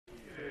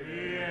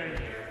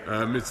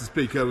Mr.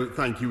 Speaker,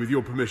 thank you. With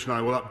your permission,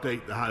 I will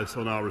update the House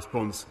on our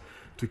response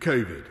to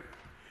COVID.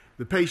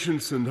 The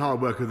patience and hard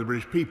work of the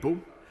British people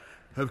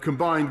have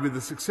combined with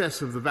the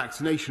success of the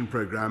vaccination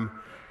programme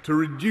to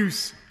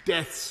reduce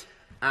deaths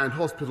and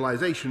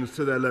hospitalisations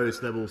to their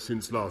lowest level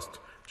since last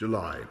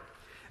July.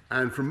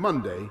 And from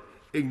Monday,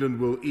 England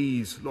will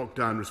ease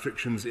lockdown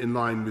restrictions in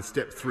line with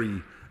Step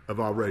 3 of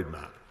our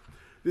roadmap.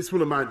 This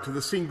will amount to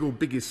the single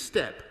biggest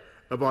step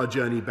of our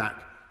journey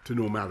back to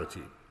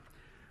normality.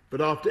 But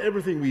after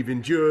everything we've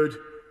endured,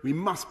 we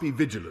must be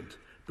vigilant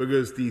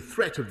because the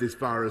threat of this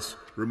virus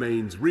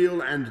remains real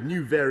and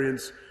new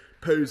variants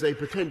pose a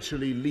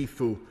potentially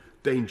lethal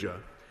danger,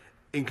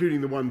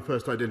 including the one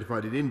first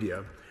identified in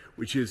India,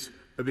 which is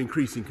of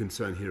increasing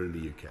concern here in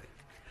the UK.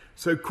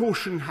 So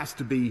caution has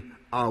to be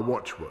our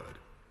watchword.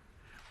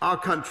 Our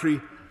country,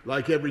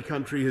 like every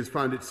country, has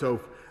found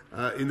itself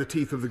in the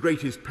teeth of the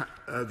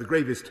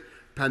gravest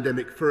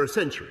pandemic for a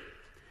century,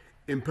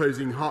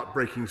 imposing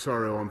heartbreaking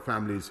sorrow on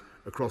families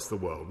across the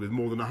world, with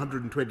more than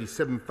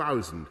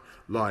 127,000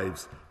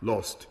 lives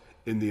lost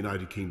in the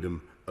United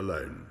Kingdom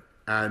alone.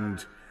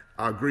 And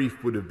our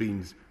grief would have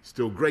been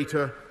still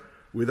greater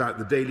without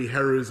the daily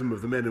heroism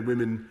of the men and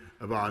women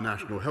of our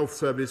National Health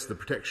Service, the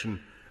protection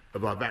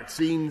of our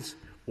vaccines,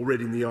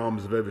 already in the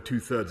arms of over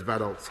two-thirds of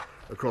adults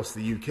across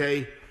the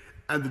UK,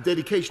 and the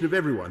dedication of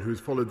everyone who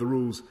has followed the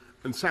rules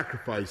and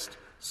sacrificed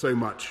so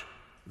much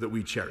that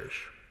we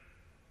cherish.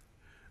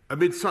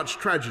 Amid such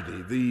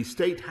tragedy, the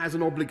state has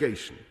an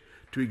obligation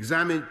to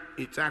examine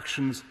its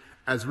actions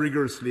as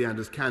rigorously and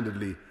as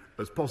candidly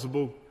as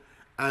possible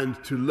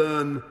and to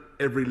learn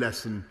every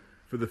lesson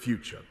for the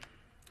future,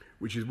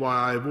 which is why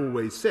I have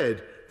always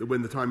said that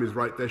when the time is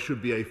right, there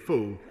should be a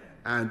full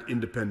and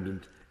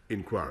independent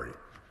inquiry.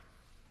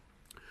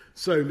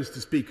 So, Mr.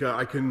 Speaker,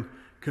 I can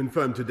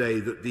confirm today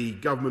that the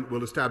Government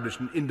will establish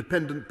an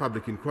independent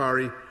public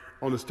inquiry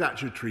on a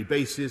statutory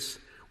basis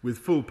with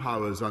full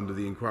powers under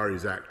the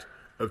Inquiries Act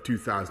of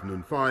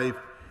 2005,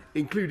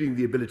 including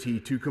the ability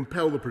to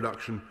compel the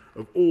production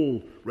of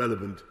all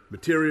relevant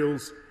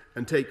materials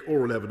and take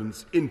oral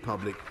evidence in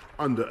public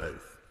under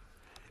oath.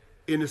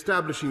 In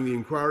establishing the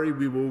inquiry,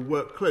 we will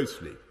work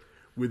closely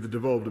with the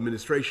devolved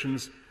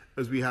administrations,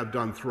 as we have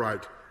done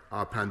throughout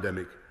our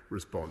pandemic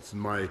response.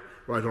 And my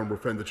right honourable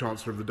friend, the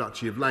Chancellor of the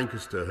Duchy of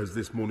Lancaster, has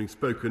this morning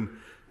spoken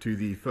to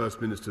the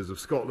First Ministers of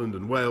Scotland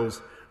and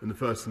Wales and the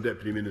First and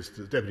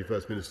Deputy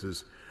First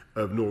Ministers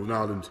of Northern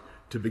Ireland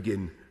to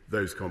begin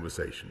those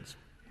conversations.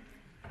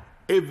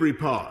 Every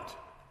part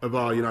of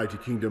our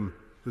United Kingdom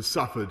has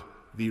suffered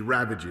the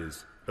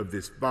ravages of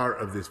this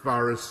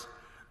virus,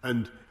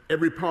 and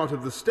every part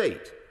of the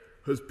state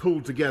has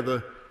pulled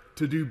together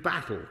to do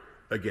battle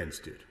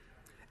against it.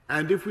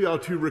 And if we are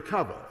to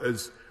recover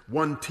as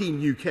one Team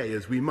UK,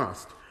 as we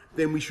must,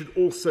 then we should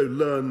also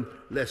learn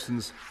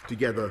lessons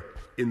together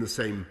in the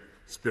same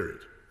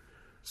spirit.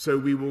 So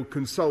we will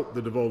consult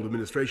the devolved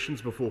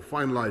administrations before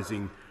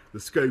finalising the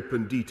scope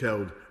and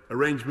detailed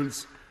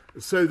arrangements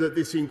so that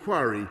this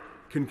inquiry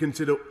can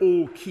consider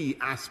all key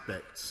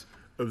aspects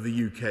of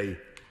the UK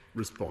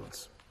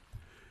response.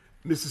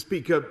 Mr.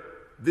 Speaker,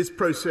 this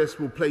process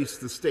will place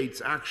the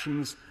state's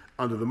actions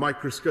under the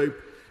microscope,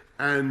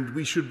 and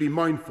we should be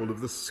mindful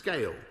of the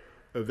scale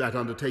of that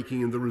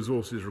undertaking and the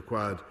resources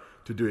required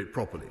to do it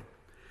properly.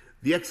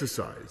 The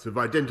exercise of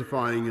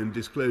identifying and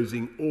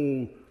disclosing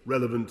all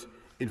relevant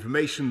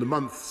information, the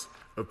months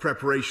of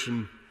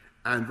preparation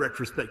and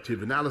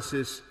retrospective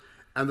analysis,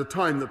 and the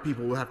time that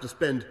people will have to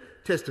spend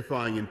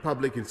testifying in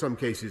public, in some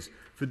cases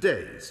for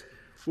days,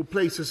 will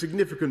place a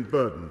significant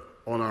burden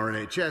on our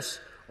NHS,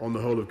 on the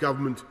whole of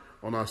government,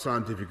 on our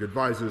scientific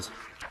advisers,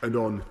 and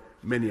on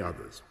many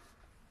others.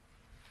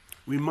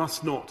 We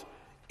must not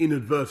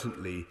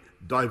inadvertently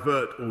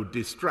divert or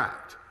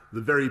distract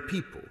the very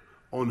people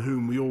on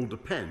whom we all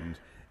depend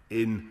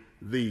in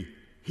the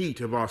heat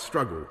of our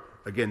struggle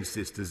against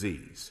this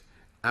disease.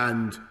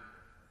 And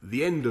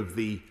the end of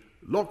the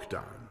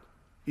lockdown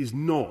is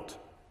not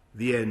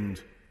the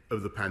end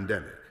of the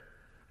pandemic.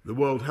 The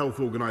World Health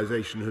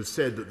Organization has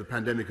said that the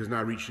pandemic has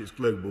now reached its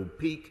global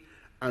peak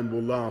and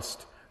will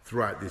last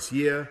throughout this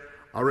year.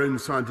 Our own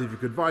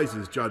scientific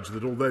advisers judge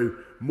that although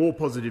more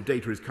positive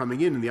data is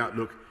coming in and the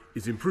outlook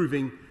is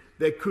improving,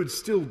 there could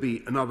still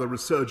be another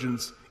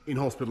resurgence in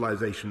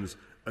hospitalisations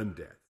and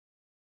death.